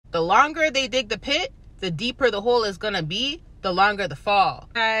The longer they dig the pit, the deeper the hole is going to be, the longer the fall.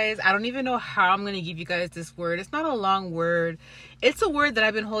 Guys, I don't even know how I'm going to give you guys this word. It's not a long word. It's a word that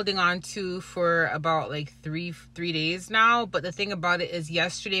I've been holding on to for about like three days now. But the thing about it is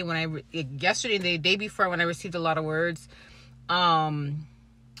yesterday and the day before when I received a lot of words, I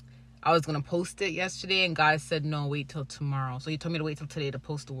was going to post it yesterday and God said, no, wait till tomorrow. So he told me to wait till today to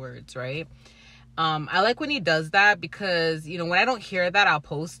post the words, right? I like when he does that because, you know, when I don't hear that, I'll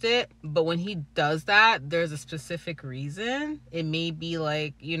post it. But when he does that, there's a specific reason. It may be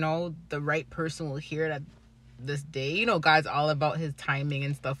like, you know, the right person will hear it at this day. You know, God's all about his timing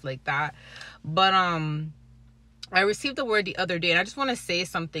and stuff like that. But I received the word the other day and I just want to say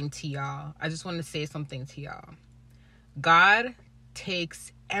something to y'all. God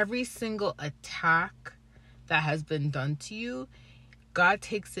takes every single attack that has been done to you. God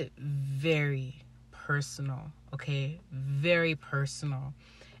takes it very personal, okay? Very personal.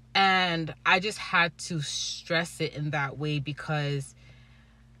 And I just had to stress it in that way because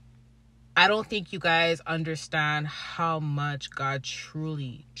I don't think you guys understand how much God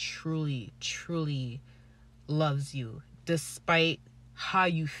truly, truly, truly loves you, despite how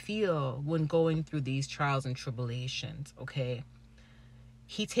you feel when going through these trials and tribulations, okay?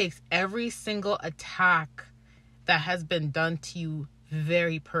 He takes every single attack that has been done to you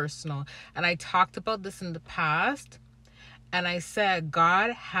very personal. And I talked about this in the past and I said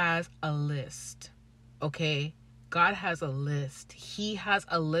God has a list, okay? God has a list. He has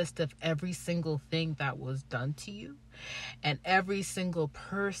a list of every single thing that was done to you and every single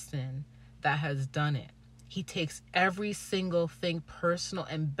person that has done it. He takes every single thing personal,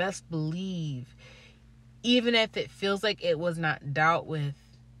 and best believe, even if it feels like it was not dealt with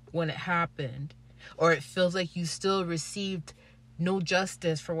when it happened, or it feels like you still received no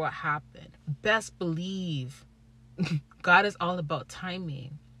justice for what happened, best believe God is all about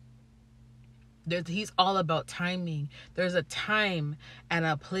timing. He's all about timing. There's a time and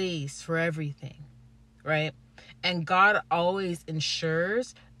a place for everything, right? And God always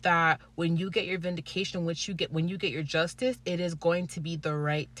ensures that when you get your vindication, when you get your justice, it is going to be the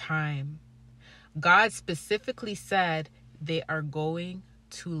right time. God specifically said they are going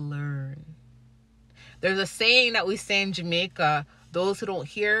to learn. There's a saying that we say in Jamaica, those who don't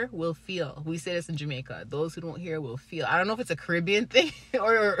hear will feel. We say this in Jamaica, those who don't hear will feel. I don't know if it's a Caribbean thing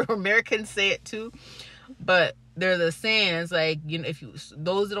or Americans say it too, but there's a saying, it's like, you know,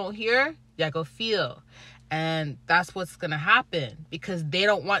 those who don't hear, yeah, go feel. And that's what's going to happen because they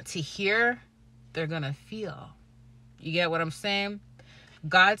don't want to hear, they're going to feel. You get what I'm saying?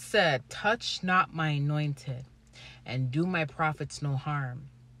 God said, touch not my anointed and do my prophets no harm.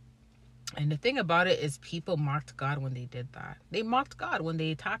 And the thing about it is people mocked God when they did that. They mocked God when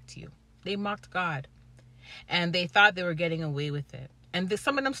they attacked you. They mocked God. And they thought they were getting away with it. And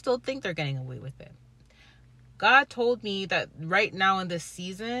some of them still think they're getting away with it. God told me that right now in this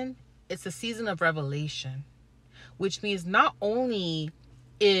season, it's a season of revelation. Which means not only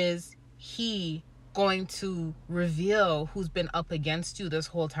is he going to reveal who's been up against you this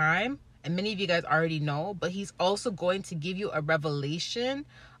whole time, and many of you guys already know, but he's also going to give you a revelation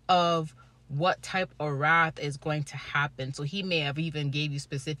of what type of wrath is going to happen. So he may have even gave you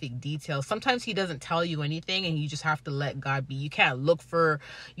specific details. Sometimes he doesn't tell you anything and you just have to let God be. You can't look for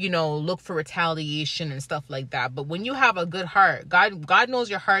retaliation and stuff like that. But when you have a good heart, God knows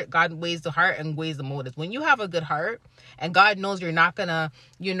your heart. God weighs the heart and weighs the motives. When you have a good heart and God knows you're not gonna,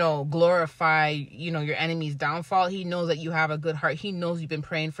 glorify, your enemy's downfall. He knows that you have a good heart. He knows you've been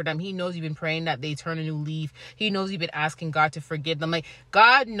praying for them. He knows you've been praying that they turn a new leaf. He knows you've been asking God to forgive them. Like,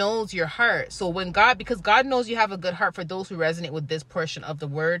 God knows your heart. So because God knows you have a good heart, for those who resonate with this portion of the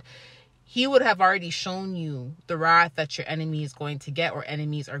word, he would have already shown you the wrath that your enemy is going to get or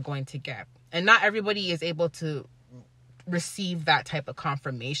enemies are going to get. And not everybody is able to receive that type of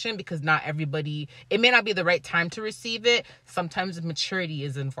confirmation because not everybody, it may not be the right time to receive it. Sometimes maturity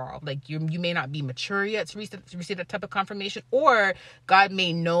is involved. Like you may not be mature yet to receive that type of confirmation, or God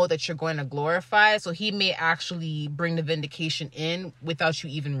may know that you're going to glorify. So he may actually bring the vindication in without you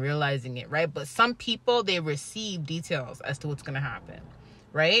even realizing it, right? But some people, they receive details as to what's going to happen,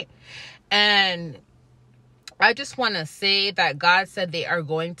 right? And I just want to say that God said they are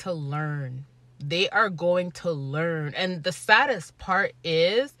going to learn. They are going to learn. And the saddest part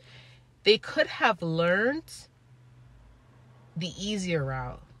is they could have learned the easier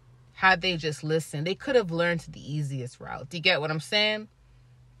route had they just listened. They could have learned the easiest route. Do you get what I'm saying?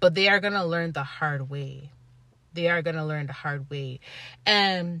 But they are going to learn the hard way. They are going to learn the hard way.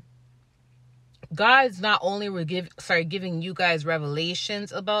 And God's not only giving you guys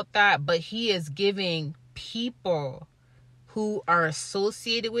revelations about that, but he is giving people who are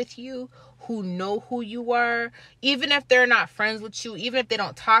associated with you, who know who you are, even if they're not friends with you, even if they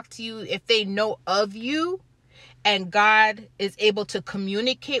don't talk to you, if they know of you, and God is able to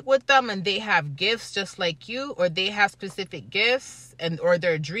communicate with them, and they have gifts just like you, or they have specific gifts, or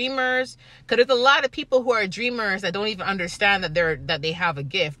they're dreamers. Because there's a lot of people who are dreamers that don't even understand that they have a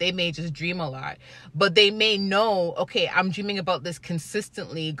gift. They may just dream a lot, but they may know, okay, I'm dreaming about this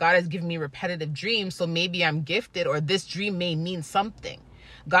consistently. God has given me repetitive dreams, so maybe I'm gifted, or this dream may mean something.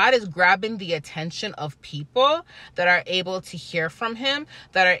 God is grabbing the attention of people that are able to hear from him,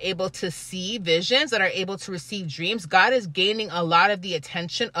 that are able to see visions, that are able to receive dreams. God is gaining a lot of the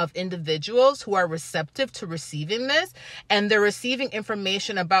attention of individuals who are receptive to receiving this, and they're receiving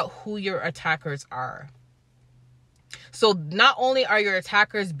information about who your attackers are. So not only are your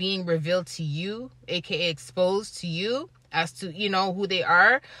attackers being revealed to you, aka exposed to you as to, who they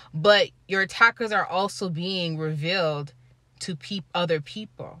are, but your attackers are also being revealed to other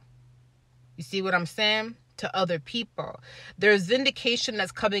people. You see what I'm saying? To other people. There's vindication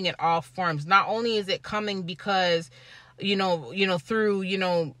that's coming in all forms. Not only is it coming because, through,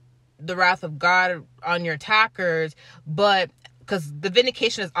 the wrath of God on your attackers, but because the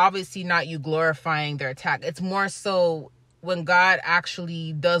vindication is obviously not you glorifying their attack. It's more so when God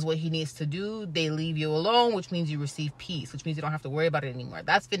actually does what he needs to do, they leave you alone, which means you receive peace, which means you don't have to worry about it anymore.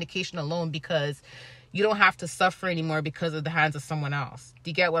 That's vindication alone, because you don't have to suffer anymore because of the hands of someone else. Do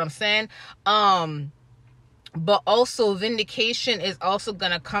you get what I'm saying? But also vindication is also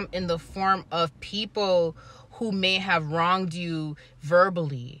going to come in the form of people who may have wronged you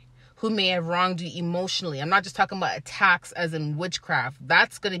verbally, who may have wronged you emotionally. I'm not just talking about attacks as in witchcraft.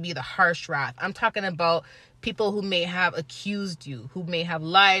 That's going to be the harsh wrath. I'm talking about people who may have accused you, who may have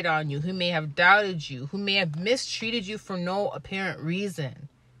lied on you, who may have doubted you, who may have mistreated you for no apparent reason,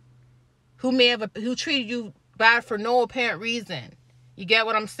 who treated you bad for no apparent reason. You get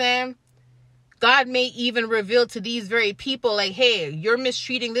what I'm saying? God may even reveal to these very people, like, hey, you're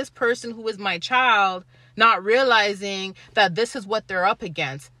mistreating this person who is my child, not realizing that this is what they're up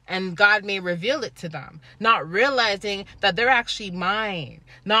against. And God may reveal it to them, not realizing that they're actually mine,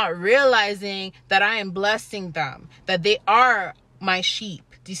 not realizing that I am blessing them, that they are my sheep.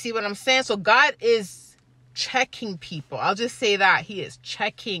 Do you see what I'm saying? So God is checking people. I'll just say that. He is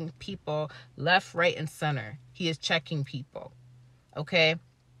checking people left, right, and center. He is checking people. Okay?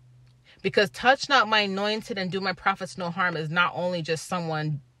 Because touch not my anointed and do my prophets no harm is not only just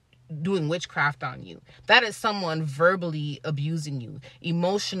someone doing witchcraft on you. That is someone verbally abusing you,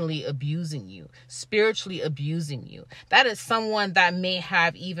 emotionally abusing you, spiritually abusing you. That is someone that may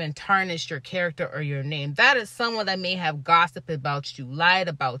have even tarnished your character or your name. That is someone that may have gossiped about you, lied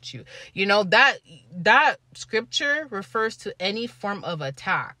about you. You know, that scripture refers to any form of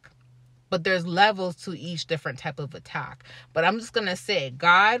attack. But there's levels to each different type of attack. But I'm just going to say,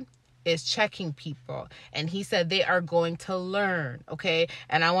 God is checking people, and he said they are going to learn. Okay.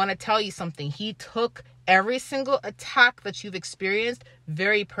 And I want to tell you something. He took every single attack that you've experienced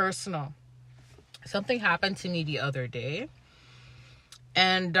very personal. Something happened to me the other day,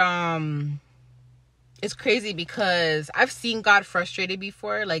 and it's crazy because I've seen God frustrated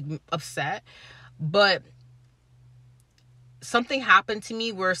before, like upset, but something happened to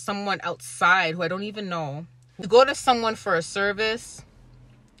me where someone outside who I don't even know, you go to someone for a service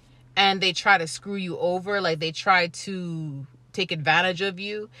and they try to screw you over, like they try to take advantage of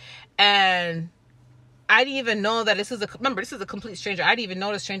you. And I didn't even know that this is a complete stranger. I didn't even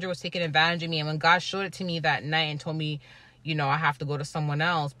know the stranger was taking advantage of me. And when God showed it to me that night and told me, you know, I have to go to someone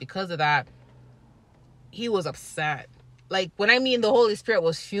else because of that, he was upset. Like, when I mean the Holy Spirit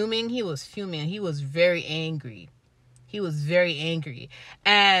was fuming, he was fuming. He was very angry. He was very angry.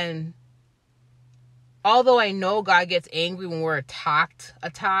 And although I know God gets angry when we're attacked,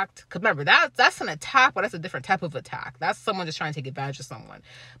 because remember, that's an attack, but that's a different type of attack. That's someone just trying to take advantage of someone.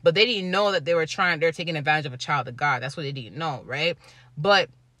 But they didn't know that they're taking advantage of a child of God. That's what they didn't know, right? But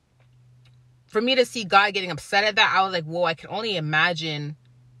for me to see God getting upset at that, I was like, whoa, I can only imagine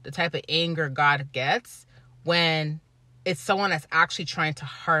the type of anger God gets when it's someone that's actually trying to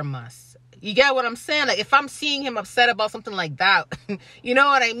harm us. You get what I'm saying? Like, if I'm seeing him upset about something like that, you know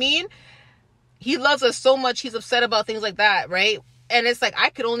what I mean? He loves us so much, he's upset about things like that, right? And it's like, I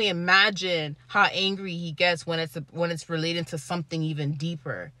could only imagine how angry he gets when it's related to something even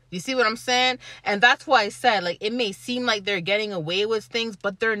deeper. You see what I'm saying? And that's why I said, like, it may seem like they're getting away with things,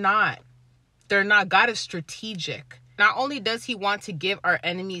 but they're not. They're not. God is strategic. Not only does he want to give our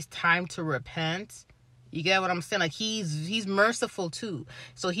enemies time to repent, you get what I'm saying? Like, he's merciful too.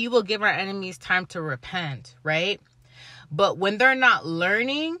 So he will give our enemies time to repent, right? But when they're not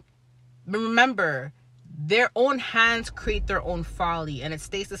learning, remember, their own hands create their own folly. And it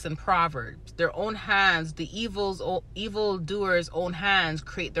states this in Proverbs. Their own hands, the evildoers' own hands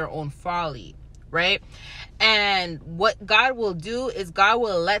create their own folly, right? And what God will do is God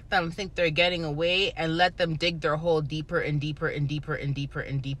will let them think they're getting away and let them dig their hole deeper and deeper and deeper and deeper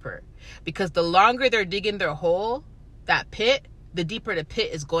and deeper. Because the longer they're digging their hole, that pit, the deeper the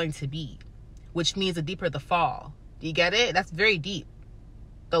pit is going to be, which means the deeper the fall. Do you get it? That's very deep.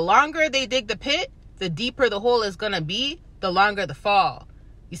 The longer they dig the pit, the deeper the hole is going to be, the longer the fall.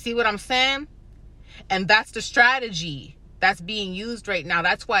 You see what I'm saying? And that's the strategy that's being used right now.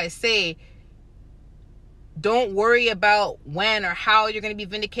 That's why I say, don't worry about when or how you're going to be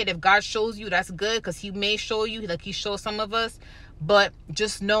vindicated. If God shows you, that's good, because he may show you like he shows some of us. But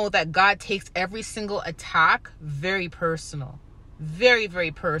just know that God takes every single attack very personal. Very,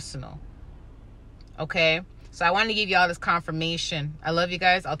 very personal. Okay? So I want to give you all this confirmation. I love you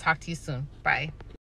guys. I'll talk to you soon. Bye.